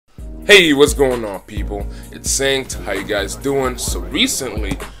Hey, what's going on, people? It's Synced. How you guys doing? So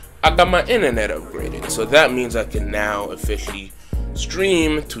recently, I got my internet upgraded, so that means I can now officially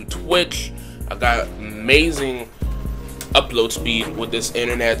stream to Twitch. I got amazing upload speed with this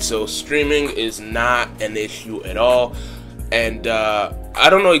internet, so streaming is not an issue at all. And I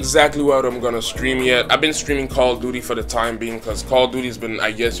don't know exactly what I'm gonna stream yet. I've been streaming Call of Duty for the time being because Call of Duty's been,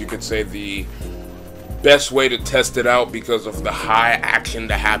 I guess you could say, the best way to test it out because of the high action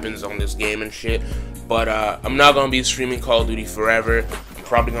that happens on this game and shit. But I'm not gonna be streaming Call of Duty forever. I'm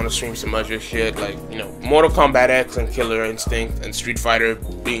probably gonna stream some other shit like, you know, Mortal Kombat X and Killer Instinct and Street Fighter,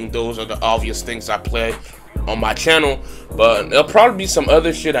 being those are the obvious things I play on my channel. But there'll probably be some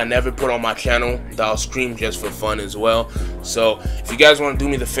other shit I never put on my channel that I'll stream just for fun as well. So if you guys want to do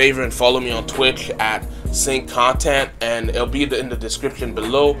me the favor and follow me on Twitch at Sync Content, and it'll be in the description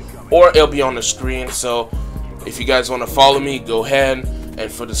below, or it'll be on the screen. So if you guys want to follow me, go ahead. And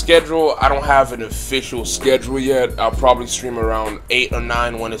for the schedule, I don't have an official schedule yet. I'll probably stream around 8 or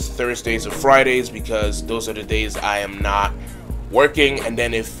 9 when it's Thursdays or Fridays, because those are the days I am not working. And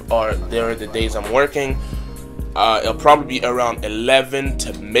then if there are the days I'm working, it'll probably be around 11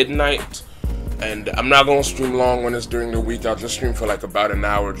 to midnight. And I'm not gonna stream long when it's during the week. I'll just stream for like about an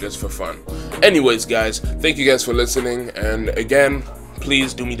hour just for fun. Anyways, guys, thank you guys for listening. And again,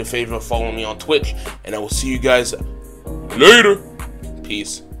 please do me the favor of following me on Twitch. And I will see you guys later.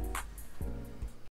 Peace.